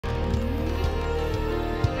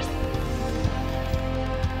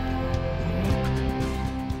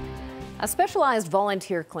A specialized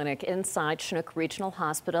volunteer clinic inside Chinook Regional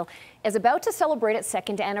Hospital is about to celebrate its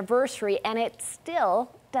second anniversary, and it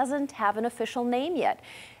still doesn't have an official name yet.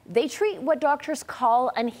 They treat what doctors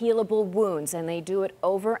call unhealable wounds, and they do it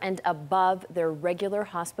over and above their regular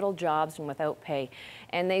hospital jobs and without pay.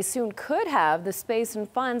 And they soon could have the space and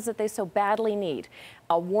funds that they so badly need.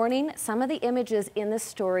 A warning, some of the images in this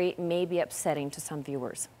story may be upsetting to some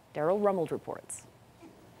viewers. Daryl Rummel reports.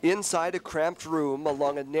 Inside a cramped room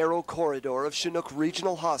along a narrow corridor of Chinook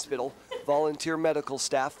Regional Hospital, volunteer medical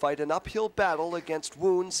staff fight an uphill battle against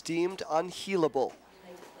wounds deemed unhealable.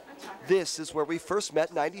 This is where we first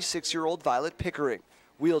met 96-year-old Violet Pickering,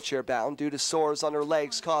 wheelchair-bound due to sores on her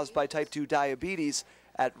legs caused by type 2 diabetes,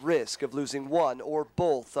 at risk of losing one or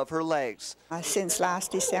both of her legs. Since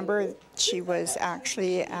last December, she was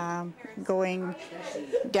actually going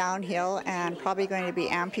downhill and probably going to be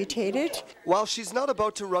amputated. While she's not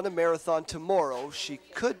about to run a marathon tomorrow, she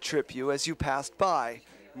could trip you as you passed by.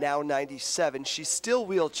 Now 97, she's still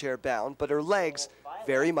wheelchair-bound, but her legs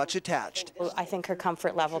very much attached. I think her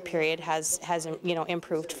comfort level period has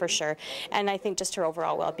improved for sure, and I think just her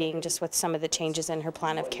overall well-being, just with some of the changes in her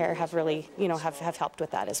plan of care, have really have helped with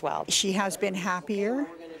that as well. She has been happier.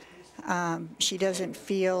 She doesn't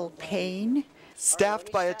feel pain.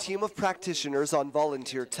 Staffed by a team of practitioners on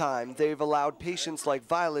volunteer time, they've allowed patients like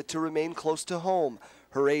Violet to remain close to home.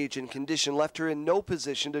 Her age and condition left her in no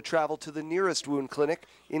position to travel to the nearest wound clinic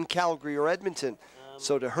in Calgary or Edmonton.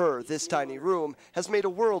 So to her, this tiny room has made a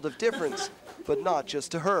world of difference, but not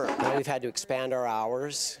just to her. We've had to expand our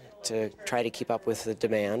hours to try to keep up with the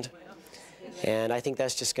demand, and I think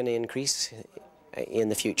that's just going to increase in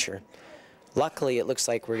the future. Luckily, it looks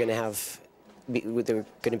like we're going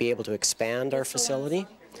to be able to expand our facility,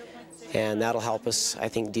 and that'll help us, I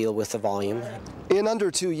think, deal with the volume. In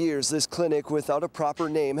under 2 years, this clinic without a proper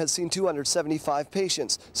name has seen 275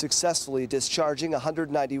 patients, successfully discharging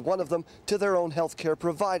 191 of them to their own healthcare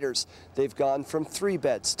providers. They've gone from 3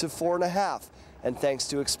 beds to 4.5, and thanks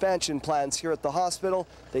to expansion plans here at the hospital,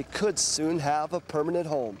 they could soon have a permanent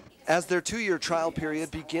home. As their 2-year trial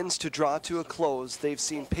period begins to draw to a close, they've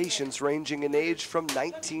seen patients ranging in age from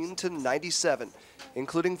 19 to 97,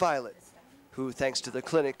 including Violet, who, thanks to the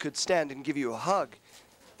clinic, could stand and give you a hug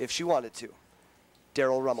if she wanted to.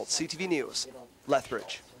 Daryl Rummel, CTV News,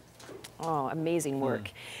 Lethbridge. Oh, amazing work.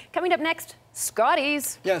 Coming up next,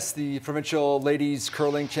 Scotties. Yes, the Provincial Ladies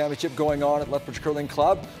Curling Championship going on at Lethbridge Curling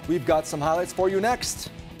Club. We've got some highlights for you next.